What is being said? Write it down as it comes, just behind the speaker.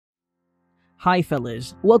Hi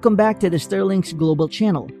fellas, welcome back to the Sterlinx Global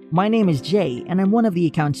channel. My name is Jay and I'm one of the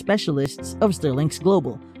account specialists of Sterlinx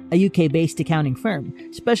Global, a UK-based accounting firm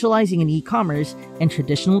specializing in e-commerce and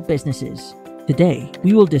traditional businesses. Today,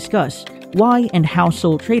 we will discuss why and how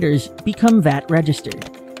sole traders become VAT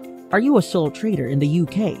registered. Are you a sole trader in the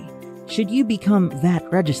UK? Should you become VAT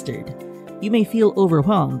registered? You may feel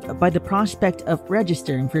overwhelmed by the prospect of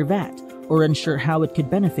registering for VAT or unsure how it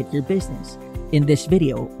could benefit your business. In this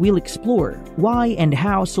video, we'll explore why and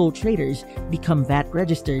how sole traders become VAT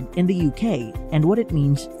registered in the UK and what it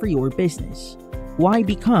means for your business. Why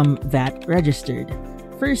become VAT registered?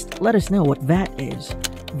 First, let us know what VAT is.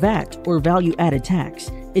 VAT, or value-added tax,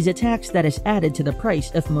 is a tax that is added to the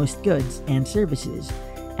price of most goods and services.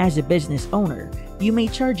 As a business owner, you may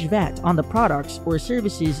charge VAT on the products or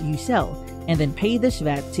services you sell and then pay this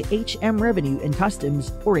VAT to HM Revenue and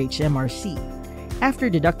Customs, or HMRC, after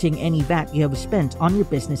deducting any VAT you have spent on your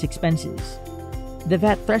business expenses. The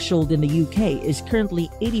VAT threshold in the UK is currently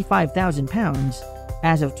 £85,000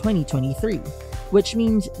 as of 2023, which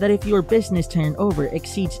means that if your business turnover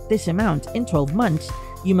exceeds this amount in 12 months,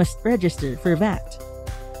 you must register for VAT.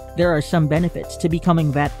 There are some benefits to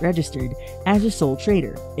becoming VAT registered as a sole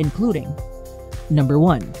trader, including: Number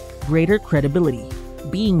 1. Greater credibility.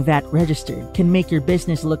 Being VAT registered can make your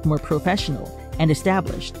business look more professional and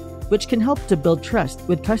established, which can help to build trust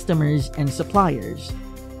with customers and suppliers.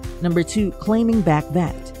 Number 2. Claiming back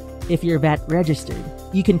VAT. If you're VAT registered,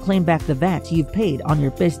 you can claim back the VAT you've paid on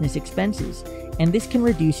your business expenses, and this can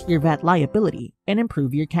reduce your VAT liability and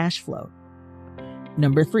improve your cash flow.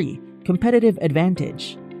 Number 3. Competitive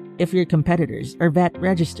advantage. If your competitors are VAT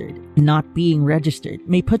registered, not being registered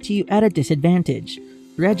may put you at a disadvantage.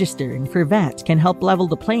 Registering for VAT can help level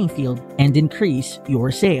the playing field and increase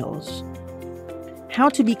your sales. How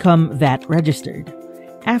to become VAT registered.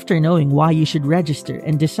 After knowing why you should register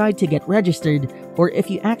and decide to get registered, or if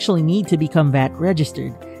you actually need to become VAT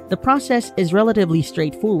registered, the process is relatively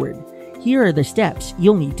straightforward. Here are the steps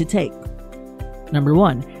you'll need to take. Number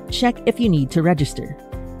 1. Check if you need to register.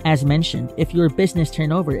 As mentioned, if your business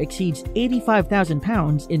turnover exceeds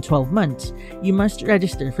 £85,000 in 12 months, you must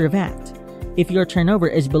register for VAT. If your turnover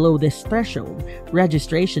is below this threshold,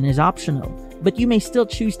 registration is optional, but you may still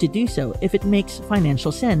choose to do so if it makes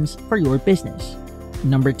financial sense for your business.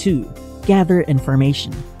 Number 2. Gather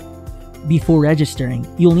information. Before registering,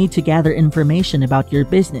 you'll need to gather information about your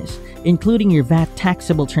business, including your VAT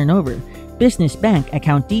taxable turnover, business bank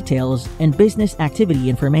account details, and business activity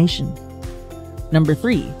information. Number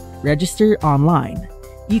 3. Register online.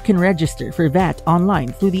 You can register for VAT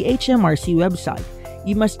online through the HMRC website.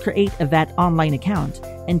 You must create a VAT online account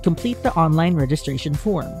and complete the online registration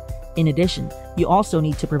form. In addition, you also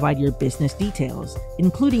need to provide your business details,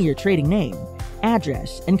 including your trading name,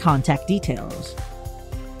 address, and contact details.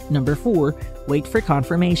 Number 4. Wait for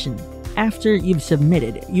confirmation. After you've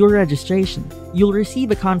submitted your registration, you'll receive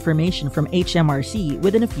a confirmation from HMRC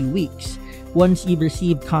within a few weeks. Once you've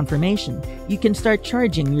received confirmation, you can start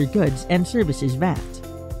charging your goods and services VAT.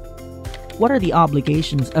 What are the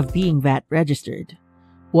obligations of being VAT registered?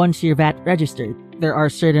 Once you're VAT registered, there are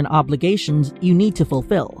certain obligations you need to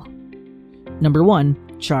fulfill. Number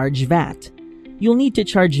 1. Charge VAT. You'll need to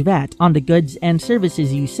charge VAT on the goods and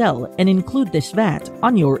services you sell and include this VAT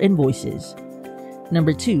on your invoices.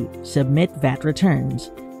 Number 2. Submit VAT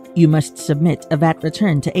returns. You must submit a VAT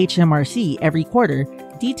return to HMRC every quarter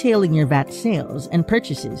detailing your VAT sales and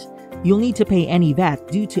purchases. You'll need to pay any VAT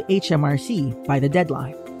due to HMRC by the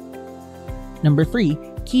deadline. Number 3.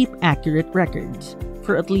 Keep accurate records.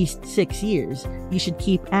 For at least 6 years, you should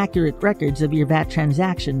keep accurate records of your VAT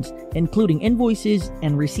transactions, including invoices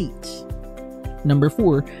and receipts. Number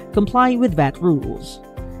 4. Comply with VAT rules.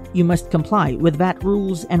 You must comply with VAT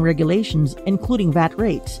rules and regulations, including VAT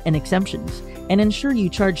rates and exemptions, and ensure you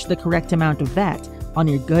charge the correct amount of VAT on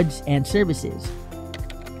your goods and services.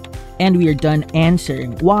 And we are done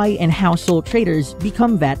answering why and how sole traders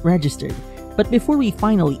become VAT registered. But before we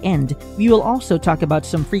finally end, we will also talk about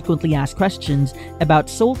some frequently asked questions about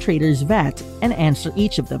sole traders' VAT and answer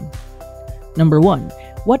each of them. Number 1.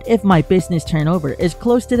 What if my business turnover is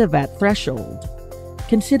close to the VAT threshold?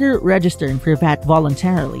 Consider registering for VAT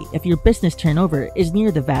voluntarily if your business turnover is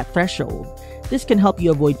near the VAT threshold. This can help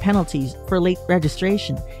you avoid penalties for late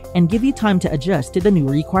registration and give you time to adjust to the new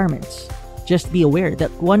requirements. Just be aware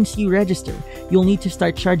that once you register, you'll need to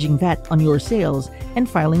start charging VAT on your sales and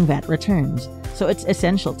filing VAT returns, so it's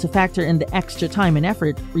essential to factor in the extra time and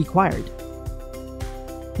effort required.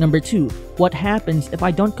 Number 2. What happens if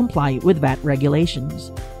I don't comply with VAT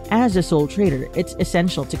regulations? As a sole trader, it's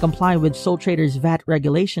essential to comply with sole traders' VAT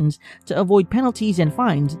regulations to avoid penalties and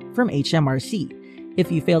fines from HMRC.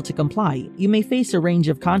 If you fail to comply, you may face a range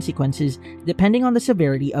of consequences depending on the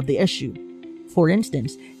severity of the issue. For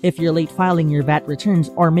instance, if you're late filing your VAT returns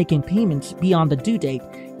or making payments beyond the due date,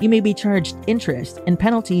 you may be charged interest and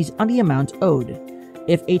penalties on the amount owed.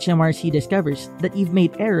 If HMRC discovers that you've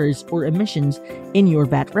made errors or omissions in your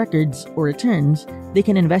VAT records or returns, they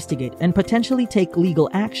can investigate and potentially take legal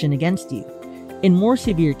action against you. In more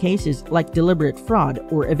severe cases like deliberate fraud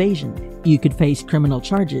or evasion, you could face criminal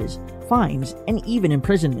charges, fines, and even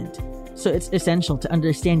imprisonment. So it's essential to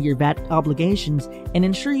understand your VAT obligations and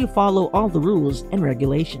ensure you follow all the rules and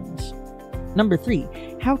regulations. Number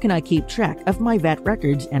 3. How can I keep track of my VAT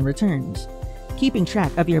records and returns? Keeping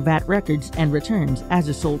track of your VAT records and returns as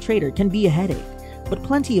a sole trader can be a headache, but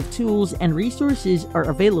plenty of tools and resources are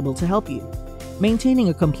available to help you. Maintaining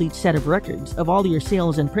a complete set of records of all your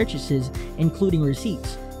sales and purchases, including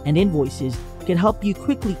receipts and invoices, can help you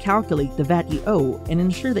quickly calculate the VAT you owe and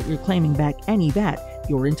ensure that you're claiming back any VAT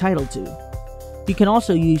you're entitled to. You can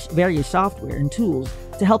also use various software and tools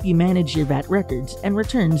to help you manage your VAT records and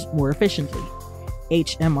returns more efficiently.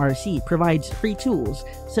 HMRC provides free tools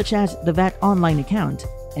such as the VAT Online Account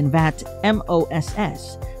and VAT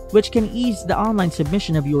MOSS, which can ease the online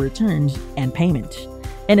submission of your returns and payment.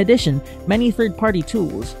 In addition, many third-party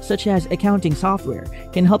tools, such as accounting software,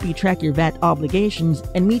 can help you track your VAT obligations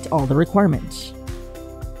and meet all the requirements.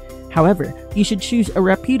 However, you should choose a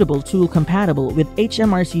reputable tool compatible with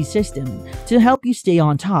HMRC's system to help you stay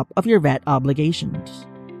on top of your VAT obligations.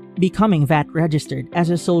 Becoming VAT registered as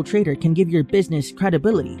a sole trader can give your business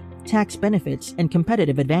credibility, tax benefits, and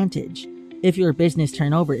competitive advantage. If your business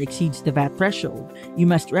turnover exceeds the VAT threshold, you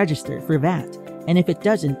must register for VAT, and if it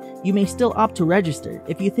doesn't, you may still opt to register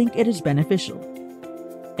if you think it is beneficial.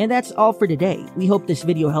 And that's all for today. We hope this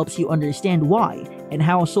video helps you understand why and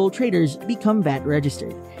how sole traders become VAT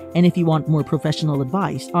registered. And if you want more professional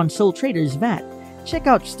advice on sole traders VAT, check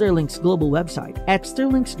out Sterlinx Global website at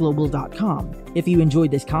sterlinxglobal.com. If you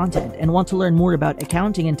enjoyed this content and want to learn more about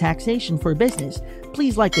accounting and taxation for business,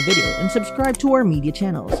 please like the video and subscribe to our media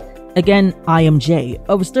channels. Again, I am Jay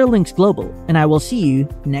of Sterlinx Global, and I will see you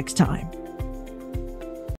next time.